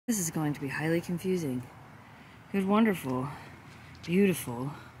This is going to be highly confusing. Good, wonderful,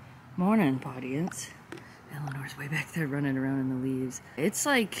 beautiful morning, audience. Eleanor's way back there running around in the leaves. It's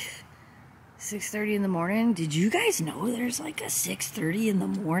like 6:30 in the morning. Did you guys know there's like a 6:30 in the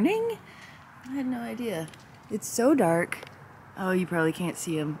morning? I had no idea. It's so dark. Oh, you probably can't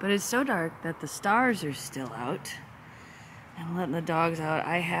see them, but it's so dark that the stars are still out. I'm letting the dogs out.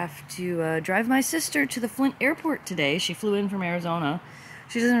 I have to drive my sister to the Flint airport today. She flew in from Arizona.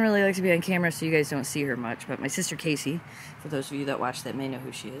 She doesn't really like to be on camera, so you guys don't see her much, but my sister Casey, for those of you that watch that may know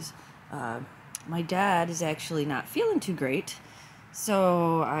who she is. My dad is actually not feeling too great,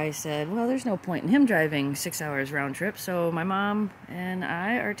 so I said, well, there's no point in him driving 6 hours round trip, so my mom and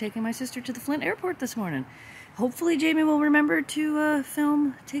I are taking my sister to the Flint airport this morning. Hopefully Jamie will remember to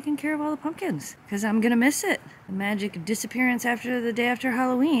film taking care of all the pumpkins, because I'm gonna miss it. The magic disappearance after the day after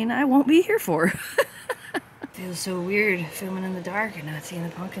Halloween, I won't be here for. Feels so weird filming in the dark and not seeing the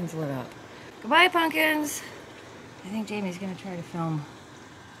pumpkins lit up. Goodbye, pumpkins! I think Jamie's gonna try to film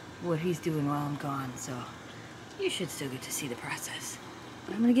what he's doing while I'm gone, so you should still get to see the process.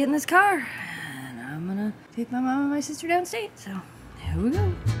 But I'm gonna get in this car, and I'm gonna take my mom and my sister downstate, so here we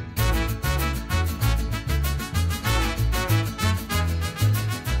go.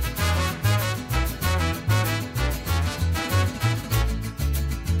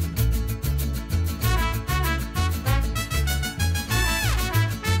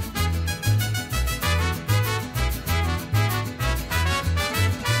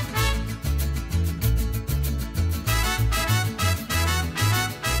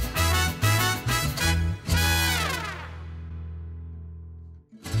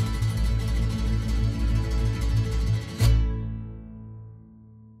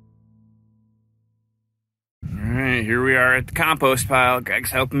 Here we are at the compost pile.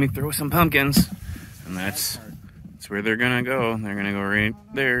 Greg's helping me throw some pumpkins, and that's where they're gonna go. They're gonna go right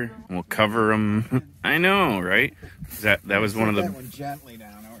there, and we'll cover them. I know, right? That was one of the. That one gently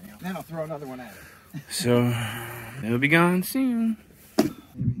down. Then I'll throw another one at it. So they'll be gone soon.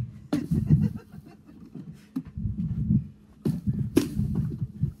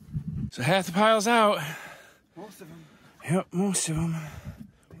 So half the pile's out. Most of them. Yep, most of them.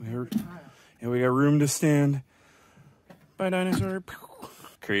 We got room to stand. Bye, dinosaur.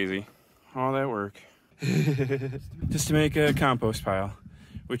 Crazy. All that work. Just to make a compost pile.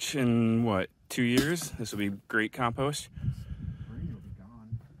 Which in, what, 2 years? This will be great compost. Spring will be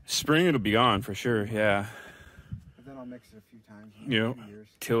gone. Spring it'll be gone for sure, yeah. But then I'll mix it a few times. Yep.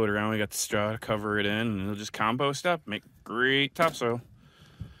 Till it around. We got the straw to cover it in, and it'll just compost up. Make great topsoil.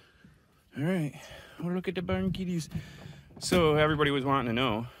 All right. Oh, look at the barn kitties. So everybody was wanting to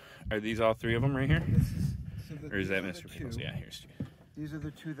know, are these all three of them right here? Or is that Mr. Pickles? Yeah, here's two. These are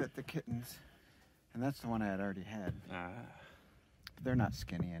the two that the kittens, and that's the one I had already had. They're not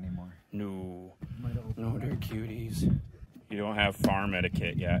skinny anymore. No, no, they're cuties. You don't have farm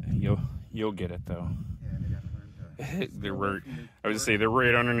etiquette yet. You'll get it though. Yeah, they gotta learn to. They're right. I was gonna say they're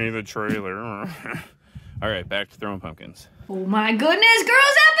right underneath the trailer. All right, back to throwing pumpkins. Oh my goodness,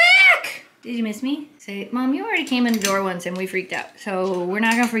 girls, I'm back! Did you miss me? Say, Mom, you already came in the door once and we freaked out, so we're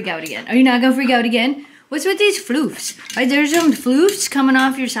not gonna freak out again. Are you not gonna freak out again? What's with these floofs? Right, there's some floofs coming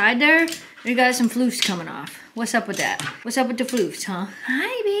off your side there. You got some floofs coming off. What's up with that? What's up with the floofs, huh?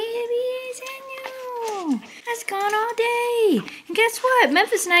 Hi, babies, and you. That's gone all day. And guess what?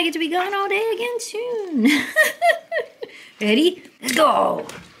 Memphis and I get to be gone all day again soon. Ready? Let's go.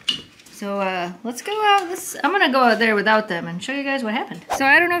 So, let's go out. I'm gonna go out there without them and show you guys what happened. So,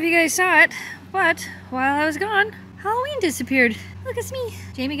 I don't know if you guys saw it, but while I was gone, Halloween disappeared. Look, it's me.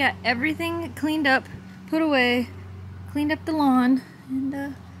 Jamie got everything cleaned up, put away, cleaned up the lawn,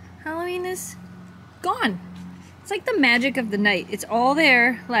 and Halloween is gone. It's like the magic of the night. It's all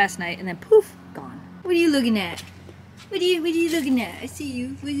there last night, and then poof, gone. What are you looking at? What are you looking at? I see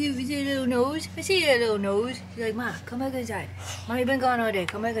you. With your little nose. I see your little nose. You're like, Ma, come back inside. Mommy been gone all day.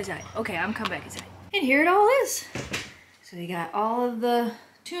 Come back inside. Okay, I'm coming back inside. And here it all is. So you got all of the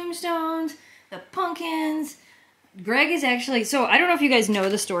tombstones, the pumpkins. Greg is actually, so I don't know if you guys know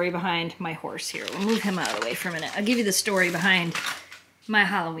the story behind my horse here. We'll move him out of the way for a minute. I'll give you the story behind my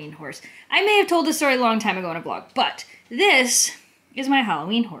Halloween horse. I may have told this story a long time ago in a vlog, but this is my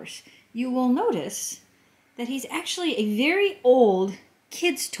Halloween horse. You will notice that he's actually a very old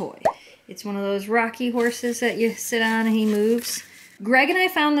kid's toy. It's one of those rocky horses that you sit on and he moves. Greg and I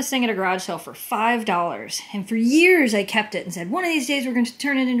found this thing at a garage sale for $5, and for years I kept it and said, one of these days we're going to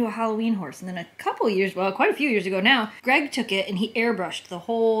turn it into a Halloween horse. And then a couple years, well, quite a few years ago now, Greg took it and he airbrushed the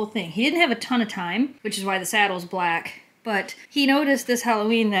whole thing. He didn't have a ton of time, which is why the saddle's black, but he noticed this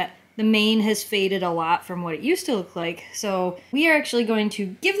Halloween that the mane has faded a lot from what it used to look like. So we are actually going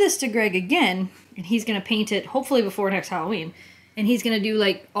to give this to Greg again, and he's going to paint it hopefully before next Halloween. And he's going to do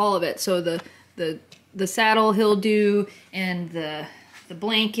like all of it. So the saddle he'll do, and the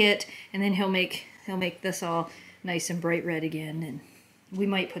blanket, and then he'll make this all nice and bright red again, and we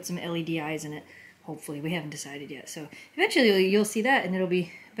might put some LED eyes in it. Hopefully, we haven't decided yet. So eventually you'll see that, and it'll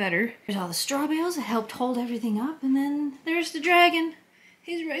be better. There's all the straw bales that helped hold everything up, and then there's the dragon.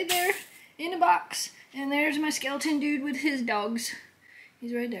 He's right there in a box, and there's my skeleton dude with his dogs.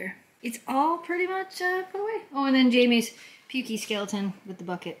 He's right there. It's all pretty much put away. Oh, and then Jamie's pukey skeleton with the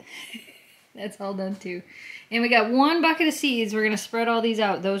bucket. That's all done too. And we got 1 bucket of seeds. We're gonna spread all these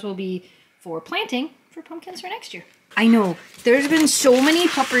out. Those will be for planting for pumpkins for next year. I know, there's been so many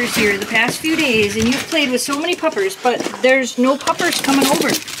puppers here the past few days, and you've played with so many puppers, but there's no puppers coming over.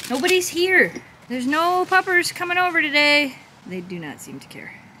 Nobody's here. There's no puppers coming over today. They do not seem to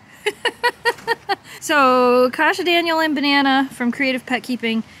care. So, Kasha, Daniel, and Banana from Creative Pet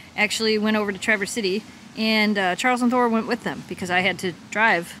Keeping actually went over to Traverse City, and Charles and Thor went with them because I had to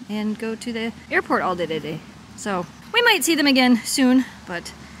drive and go to the airport all day today. So, we might see them again soon,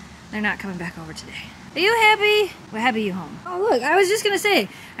 but they're not coming back over today. Are you happy? We're happy you're home. Oh, look, I was just gonna say,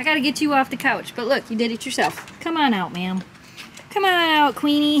 I gotta get you off the couch, but look, you did it yourself. Come on out, ma'am. Come on out,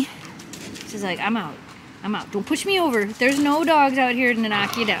 Queenie. She's like, I'm out. I'm out. Don't push me over. There's no dogs out here to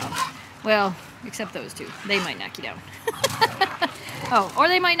knock you down. Well, except those two. They might knock you down. Oh, or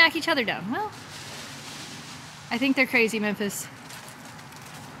they might knock each other down. Well, I think they're crazy, Memphis.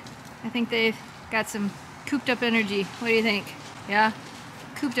 I think they've got some cooped up energy. What do you think? Yeah?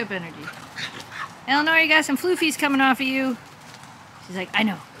 Cooped up energy. Eleanor, you got some floofies coming off of you. She's like, I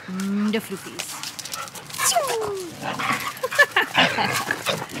know. The floofies.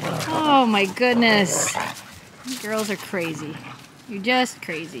 Oh my goodness. You girls are crazy. You're just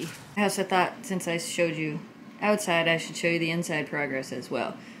crazy. I also thought, since I showed you outside, I should show you the inside progress as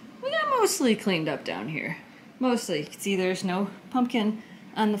well. We got mostly cleaned up down here. Mostly. You can see there's no pumpkin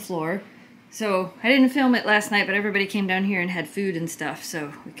on the floor. So, I didn't film it last night, but everybody came down here and had food and stuff,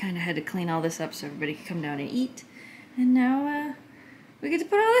 so we kind of had to clean all this up so everybody could come down and eat. And now, we get to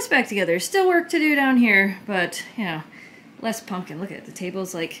put all this back together. Still work to do down here, but, you know, less pumpkin. Look at it. The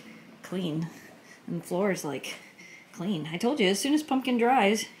table's, like, clean. And the floor is, like, clean. I told you, as soon as pumpkin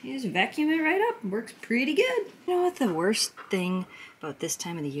dries, you just vacuum it right up. It works pretty good. You know what the worst thing about this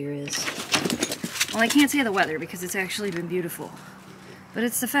time of the year is? Well, I can't say the weather because it's actually been beautiful. But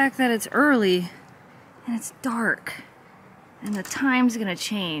it's the fact that it's early and it's dark and the time's gonna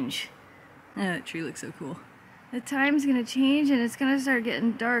change. Oh, that tree looks so cool. The time's gonna change and it's gonna start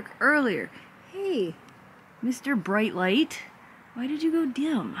getting dark earlier. Hey, Mr. Bright Light, why did you go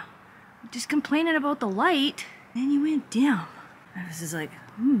dim? Just complaining about the light, and you went dim. I was just like,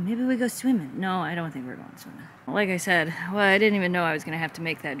 maybe we go swimming. No, I don't think we're going swimming. Like I said, well, I didn't even know I was gonna have to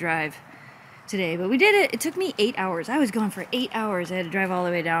make that drive today, but we did it. It took me 8 hours. I was gone for 8 hours. I had to drive all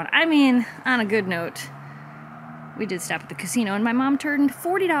the way down. I mean, on a good note, we did stop at the casino, and my mom turned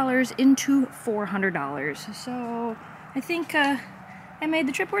 $40 into $400. So I think I made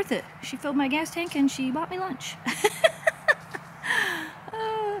the trip worth it. She filled my gas tank, and she bought me lunch.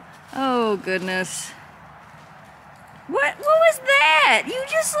 Oh, goodness. What was that?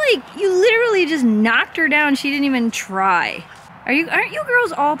 You literally just knocked her down. She didn't even try. Aren't you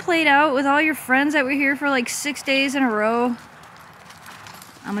girls all played out with all your friends that were here for like 6 days in a row?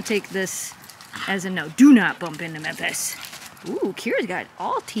 I'm gonna take this as a no. Do not bump into Memphis. Ooh, Kira's got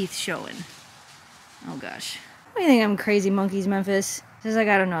all teeth showing. Oh gosh. What do you think, I'm crazy monkeys, Memphis? She's like,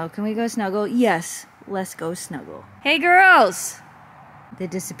 I don't know. Can we go snuggle? Yes, let's go snuggle. Hey girls! They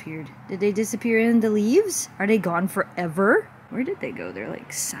disappeared. Did they disappear in the leaves? Are they gone forever? Where did they go? They're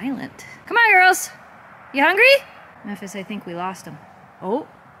like silent. Come on, girls! You hungry? Memphis, I think we lost them. Oh,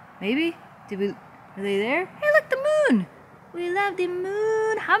 maybe? Are they there? Hey, look, the moon! We love the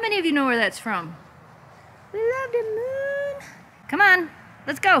moon. How many of you know where that's from? We love the moon. Come on,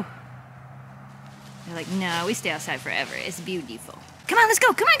 let's go. They're like, no, we stay outside forever. It's beautiful. Come on, let's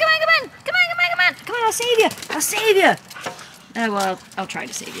go. Come on, come on, come on. Come on, come on, come on. Come on, I'll save you. I'll save you. Well, I'll try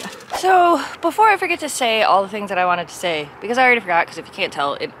to save you. So, before I forget to say all the things that I wanted to say, because I already forgot, because if you can't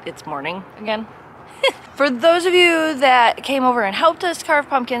tell, it's morning again. For those of you that came over and helped us carve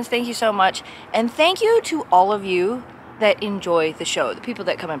pumpkins, thank you so much. And thank you to all of you that enjoy the show. The people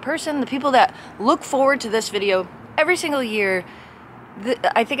that come in person, the people that look forward to this video every single year.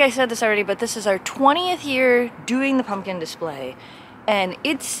 I think I said this already, but this is our 20th year doing the pumpkin display. And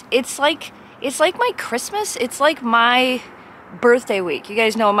it's like my Christmas. It's like my birthday week. You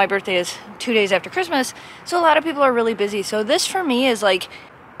guys know my birthday is 2 days after Christmas, so a lot of people are really busy. So this for me is like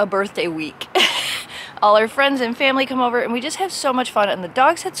a birthday week. All our friends and family come over and we just have so much fun, and the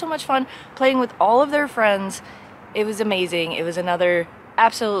dogs had so much fun playing with all of their friends. It was amazing. It was another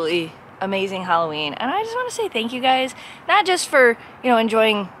absolutely amazing Halloween, and I just want to say thank you guys, not just for, you know,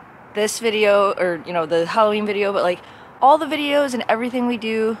 enjoying this video or, you know, the Halloween video, but like all the videos and everything we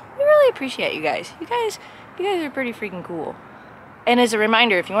do. We really appreciate you guys. You guys are pretty freaking cool. And as a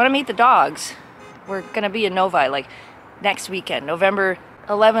reminder, if you want to meet the dogs, we're gonna be in Novi like next weekend, November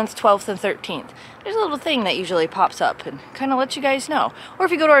 11th, 12th, and 13th. There's a little thing that usually pops up and kind of lets you guys know. Or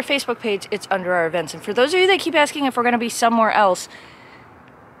if you go to our Facebook page, it's under our events. And for those of you that keep asking if we're going to be somewhere else,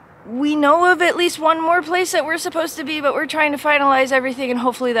 we know of at least one more place that we're supposed to be, but we're trying to finalize everything, and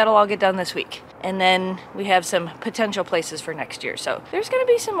hopefully that'll all get done this week. And then we have some potential places for next year. So there's going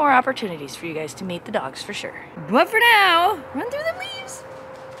to be some more opportunities for you guys to meet the dogs for sure. But for now, run through the leaves.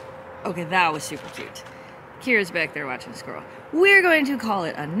 Okay, that was super cute. Kira's back there watching the squirrel. We're going to call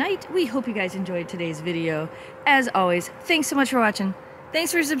it a night. We hope you guys enjoyed today's video. As always, thanks so much for watching.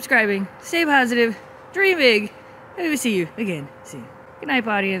 Thanks for subscribing. Stay positive. Dream big. And we will see you again soon. Good night,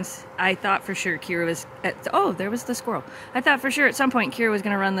 audience. I thought for sure Kira was at... Oh, there was the squirrel. I thought for sure at some point Kira was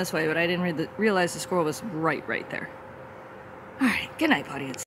going to run this way, but I didn't realize the squirrel was right there. All right. Good night, audience.